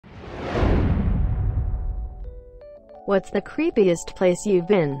What's the creepiest place you've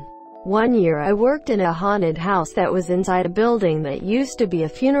been? One year I worked in a haunted house that was inside a building that used to be a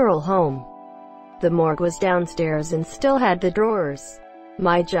funeral home. The morgue was downstairs and still had the drawers.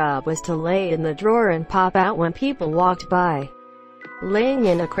 My job was to lay in the drawer and pop out when people walked by. Laying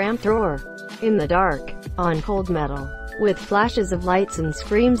in a cramped drawer, in the dark, on cold metal, with flashes of lights and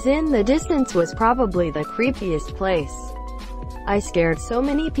screams in the distance was probably the creepiest place. I scared so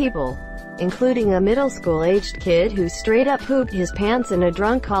many people, including a middle school-aged kid who straight up pooped his pants and a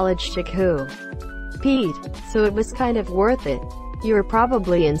drunk college chick who peed, so it was kind of worth it. You're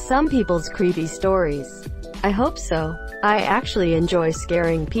probably in some people's creepy stories. I hope so. I actually enjoy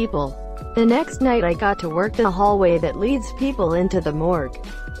scaring people. The next night I got to work the hallway that leads people into the morgue.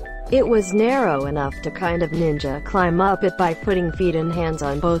 It was narrow enough to kind of ninja climb up it by putting feet and hands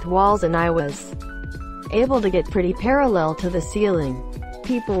on both walls, and I was able to get pretty parallel to the ceiling.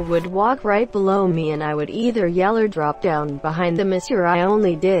 People would walk right below me and I would either yell or drop down behind them. I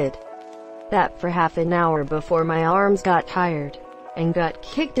only did that for half an hour before my arms got tired and got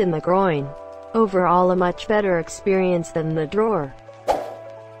kicked in the groin. Overall a much better experience than the drawer.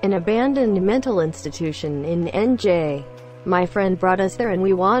 An abandoned mental institution in NJ. My friend brought us there and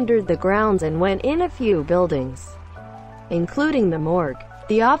we wandered the grounds and went in a few buildings, including the morgue.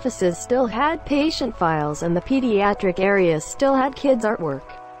 The offices still had patient files and the pediatric area still had kids' artwork.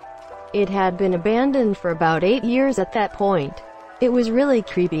 It had been abandoned for about 8 years at that point. It was really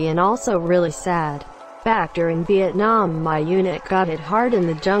creepy and also really sad. Back during Vietnam, my unit got hit hard in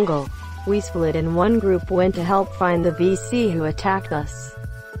the jungle. We split and one group went to help find the VC who attacked us.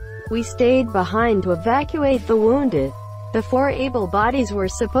 We stayed behind to evacuate the wounded. The 4 able bodies were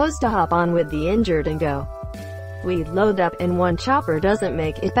supposed to hop on with the injured and go. We'd load up and one chopper doesn't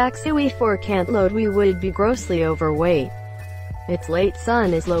make it back, so we 4 can't load. We would be grossly overweight. Its late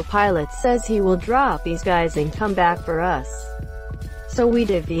son is low. Pilot says he will drop these guys and come back for us. So we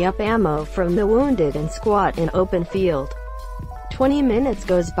divvy up ammo from the wounded and squat in open field. 20 minutes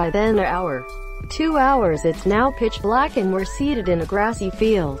goes by, then an hour. 2 hours. It's now pitch black and we're seated in a grassy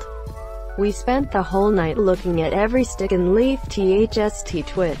field. We spent the whole night looking at every stick and leaf. THST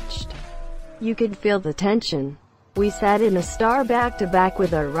twitched. You could feel the tension. We sat in a star back to back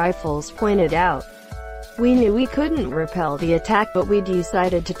with our rifles pointed out. We knew we couldn't repel the attack, but we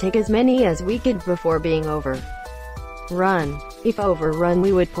decided to take as many as we could before being overrun. If overrun,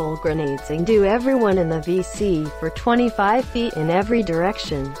 we would pull grenades and do everyone in the VC for 25 feet in every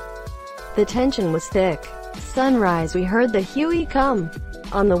direction. The tension was thick. Sunrise, we heard the Huey come.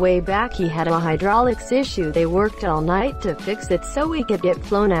 On the way back he had a hydraulics issue. They worked all night to fix it so we could get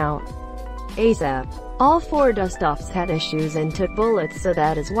flown out ASAP. All 4 dust-offs had issues and took bullets, so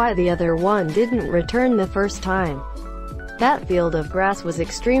that is why the other one didn't return the first time. That field of grass was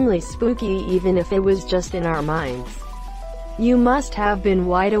extremely spooky, even if it was just in our minds. You must have been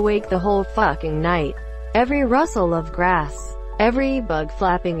wide awake the whole fucking night. Every rustle of grass, every bug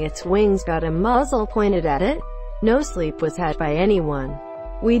flapping its wings got a muzzle pointed at it. No sleep was had by anyone.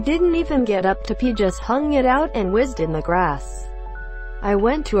 We didn't even get up to pee, just hung it out and whizzed in the grass. I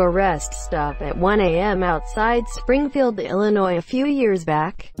went to a rest stop at 1 a.m. outside Springfield, Illinois a few years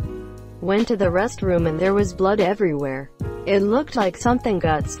back. Went to the restroom and there was blood everywhere. It looked like something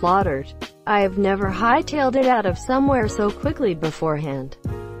got slaughtered. I have never hightailed it out of somewhere so quickly beforehand.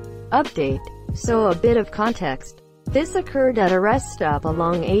 Update. So a bit of context. This occurred at a rest stop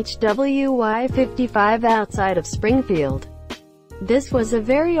along HWY 55 outside of Springfield. This was a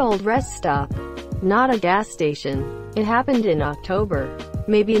very old rest stop, not a gas station. It happened in October,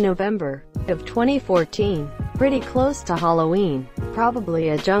 maybe November, of 2014, pretty close to Halloween. Probably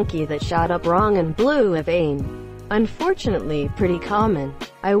a junkie that shot up wrong and blew a vein. Unfortunately, pretty common.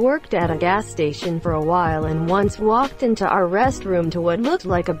 I worked at a gas station for a while and once walked into our restroom to what looked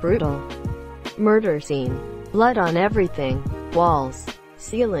like a brutal murder scene. Blood on everything. Walls,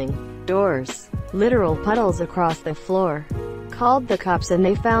 ceiling, doors, literal puddles across the floor. Called the cops and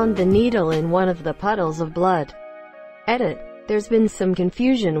they found the needle in one of the puddles of blood. Edit. There's been some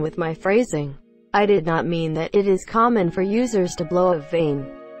confusion with my phrasing. I did not mean that it is common for users to blow a vein.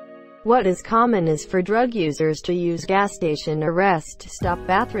 What is common is for drug users to use gas station or rest stop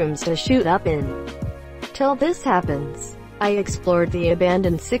bathrooms to shoot up in. Till this happens. I explored the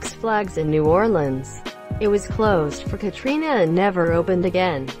abandoned Six Flags in New Orleans. It was closed for Katrina and never opened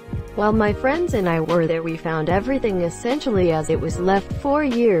again. While my friends and I were there, we found everything essentially as it was left 4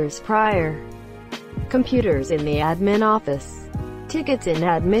 years prior. Computers in the admin office, tickets in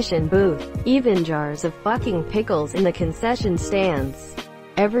admission booth, even jars of fucking pickles in the concession stands.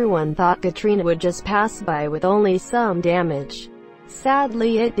 Everyone thought Katrina would just pass by with only some damage.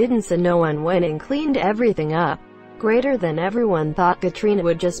 Sadly it didn't, so no one went and cleaned everything up. greater than everyone thought. Katrina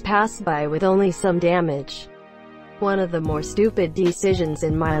would just pass by with only some damage. One of the more stupid decisions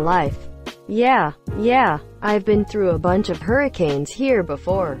in my life. Yeah, I've been through a bunch of hurricanes here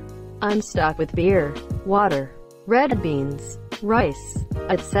before. I'm stocked with beer, water, red beans, rice,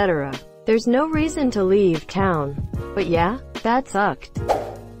 etc. There's no reason to leave town. But yeah, that sucked.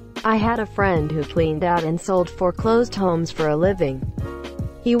 I had a friend who cleaned out and sold foreclosed homes for a living.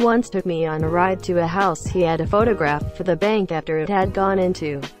 He once took me on a ride to a house he had photographed for the bank after it had gone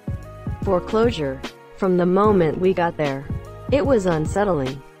into foreclosure. From the moment we got there, it was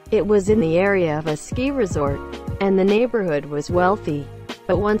unsettling. It was in the area of a ski resort, and the neighborhood was wealthy.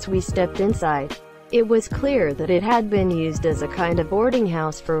 But once we stepped inside, it was clear that it had been used as a kind of boarding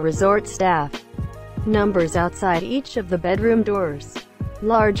house for resort staff. Numbers outside each of the bedroom doors.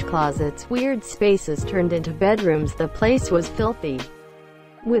 Large closets, weird spaces turned into bedrooms. The place was filthy,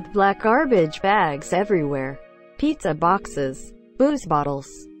 with black garbage bags everywhere, pizza boxes, booze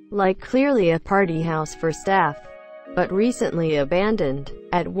bottles, like clearly a party house for staff, but recently abandoned.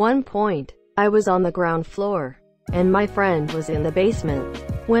 At one point, I was on the ground floor, and my friend was in the basement,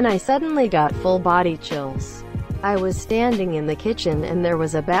 when I suddenly got full body chills. I was standing in the kitchen and there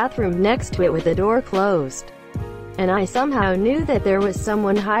was a bathroom next to it with the door closed. And I somehow knew that there was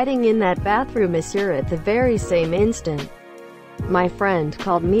someone hiding in that bathroom, monsieur. At the very same instant, my friend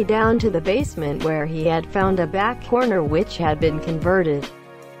called me down to the basement where he had found a back corner which had been converted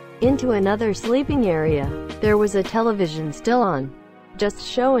into another sleeping area. There was a television still on, just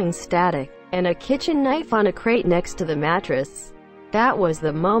showing static, and a kitchen knife on a crate next to the mattress. That was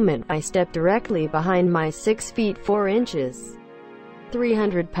the moment I stepped directly behind my 6 feet 4 inches,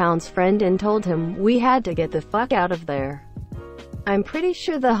 300-pound friend and told him we had to get the fuck out of there. I'm pretty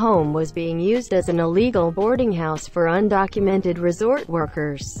sure the home was being used as an illegal boarding house for undocumented resort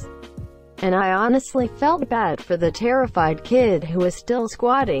workers. And I honestly felt bad for the terrified kid who was still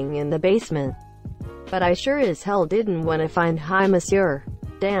squatting in the basement. But I sure as hell didn't want to find "Hi monsieur."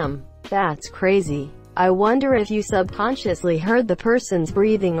 Damn, that's crazy. I wonder if you subconsciously heard the person's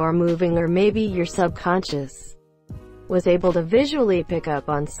breathing or moving, or maybe your subconscious was able to visually pick up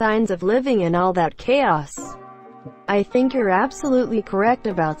on signs of living in all that chaos. I think you're absolutely correct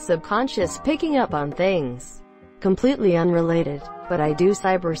about subconscious picking up on things. Completely unrelated, but I do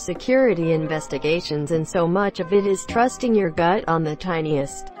cybersecurity investigations, and so much of it is trusting your gut on the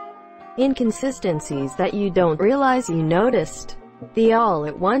tiniest inconsistencies that you don't realize you noticed. The all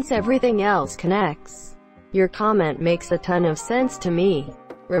at once everything else connects. Your comment makes a ton of sense to me.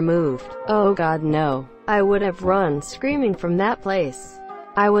 Removed. Oh god no. I would have run screaming from that place.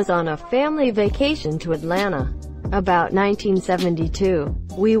 I was on a family vacation to Atlanta. About 1972.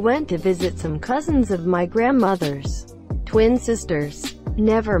 We went to visit some cousins of my grandmother's. Twin sisters.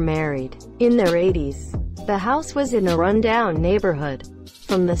 Never married. In their 80s. The house was in a rundown neighborhood.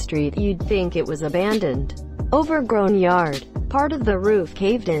 From the street you'd think it was abandoned. Overgrown yard. Part of the roof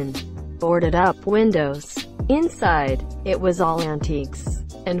caved in. Boarded up windows. Inside, it was all antiques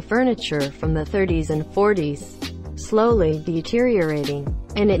and furniture from the 30s and 40s. Slowly deteriorating.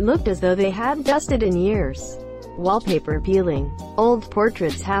 And it looked as though they had dusted in years. Wallpaper peeling. Old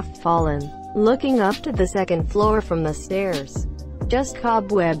portraits half fallen. Looking up to the second floor from the stairs. Just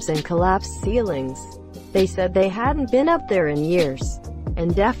cobwebs and collapsed ceilings. They said they hadn't been up there in years.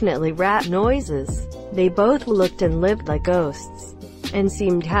 And definitely rat noises. They both looked and lived like ghosts. And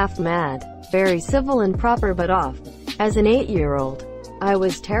seemed half mad. Very civil and proper but off. As an 8-year-old, I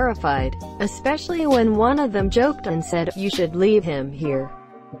was terrified. Especially when one of them joked and said, "You should leave him here.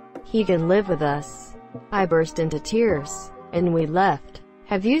 He can live with us." I burst into tears. And we left.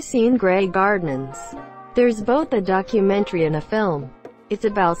 Have you seen Grey Gardens? There's both a documentary and a film. It's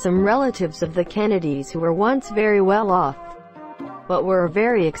about some relatives of the Kennedys who were once very well off, but were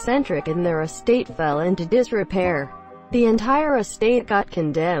very eccentric, and their estate fell into disrepair. The entire estate got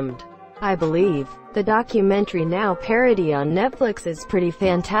condemned, I believe. The documentary, now parody on Netflix, is pretty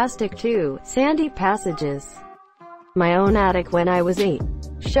fantastic too. Sandy passages. My own attic when I was 8.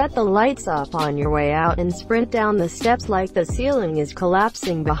 Shut the lights off on your way out and sprint down the steps like the ceiling is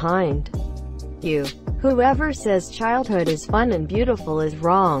collapsing behind you. Whoever says childhood is fun and beautiful is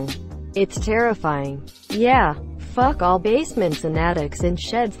wrong. It's terrifying. Yeah, fuck all basements and attics and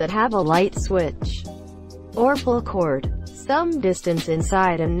sheds that have a light switch or pull cord some distance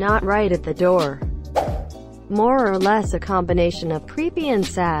inside and not right at the door. More or less a combination of creepy and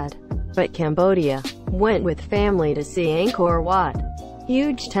sad. But Cambodia. Went with family to see Angkor Wat.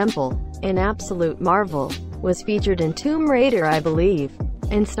 Huge temple, an absolute marvel. Was featured in Tomb Raider, I believe.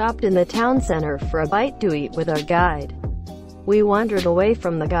 And stopped in the town center for a bite to eat with our guide. We wandered away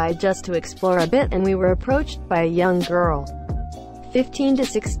from the guide just to explore a bit, and we were approached by a young girl, 15 to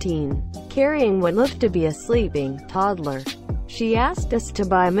 16, carrying what looked to be a sleeping toddler. She asked us to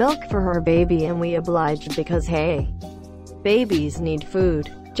buy milk for her baby, and we obliged because, hey, babies need food.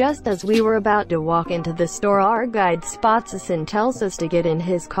 Just as we were about to walk into the store, our guide spots us and tells us to get in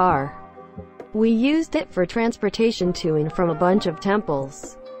his car. We used it for transportation to and from a bunch of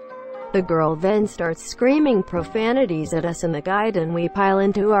temples. The girl then starts screaming profanities at us and the guide, and we pile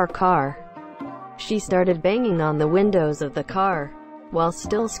into our car. She started banging on the windows of the car, while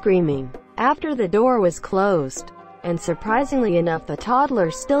still screaming, after the door was closed. And surprisingly enough, the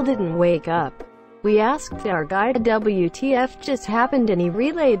toddler still didn't wake up. We asked our guide WTF just happened, and he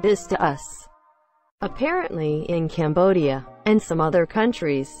relayed this to us. Apparently, in Cambodia, and some other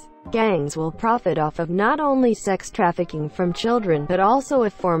countries, gangs will profit off of not only sex trafficking from children but also a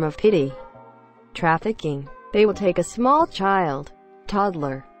form of pity trafficking. They will take a small child,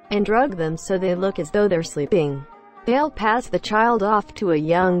 toddler, and drug them so they look as though they're sleeping. They'll pass the child off to a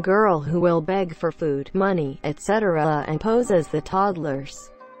young girl who will beg for food, money, etc., and pose as the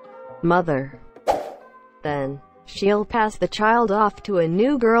toddler's mother. Then, she'll pass the child off to a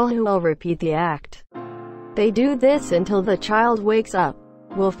new girl who will repeat the act. They do this until the child wakes up.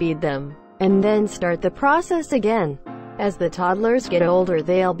 We'll feed them, and then start the process again. As the toddlers get older,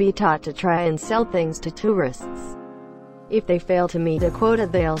 they'll be taught to try and sell things to tourists. If they fail to meet a quota,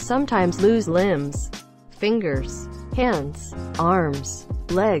 they'll sometimes lose limbs, fingers, hands, arms,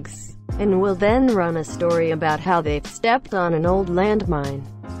 legs, and will then run a story about how they've stepped on an old landmine.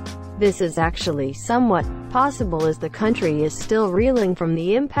 This is actually somewhat possible, as the country is still reeling from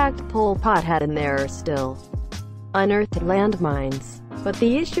the impact Pol Pot had, and there are still unearthed landmines. But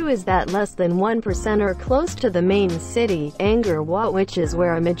the issue is that less than 1% are close to the main city, Angkor Wat, which is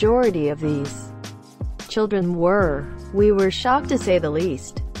where a majority of these children were. We were shocked, to say the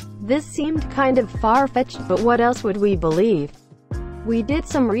least. This seemed kind of far-fetched, but what else would we believe? We did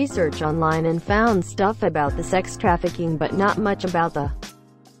some research online and found stuff about the sex trafficking, but not much about the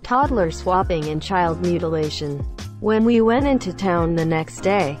toddler swapping and child mutilation. When we went into town the next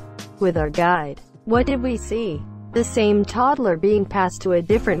day with our guide, what did we see? The same toddler being passed to a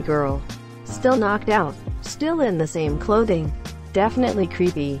different girl. Still knocked out. Still in the same clothing. Definitely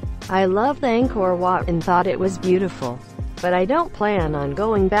creepy. I loved Angkor Wat and thought it was beautiful, but I don't plan on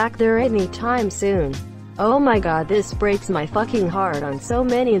going back there anytime soon. Oh my god, this breaks my fucking heart on so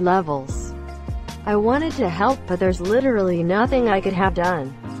many levels. I wanted to help, but there's literally nothing I could have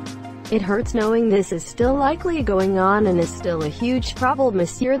done. It hurts knowing this is still likely going on and is still a huge problem.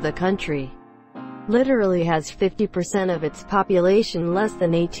 Monsieur, the country literally has 50% of its population less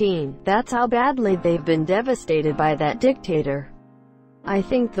than 18. That's how badly they've been devastated by that dictator. I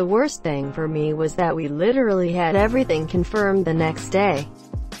think the worst thing for me was that we literally had everything confirmed the next day.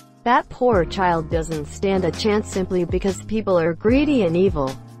 That poor child doesn't stand a chance simply because people are greedy and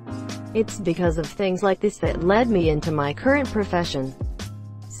evil. It's because of things like this that led me into my current profession,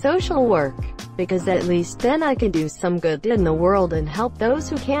 social work, because at least then I can do some good in the world and help those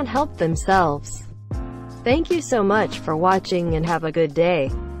who can't help themselves. Thank you so much for watching and have a good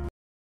day.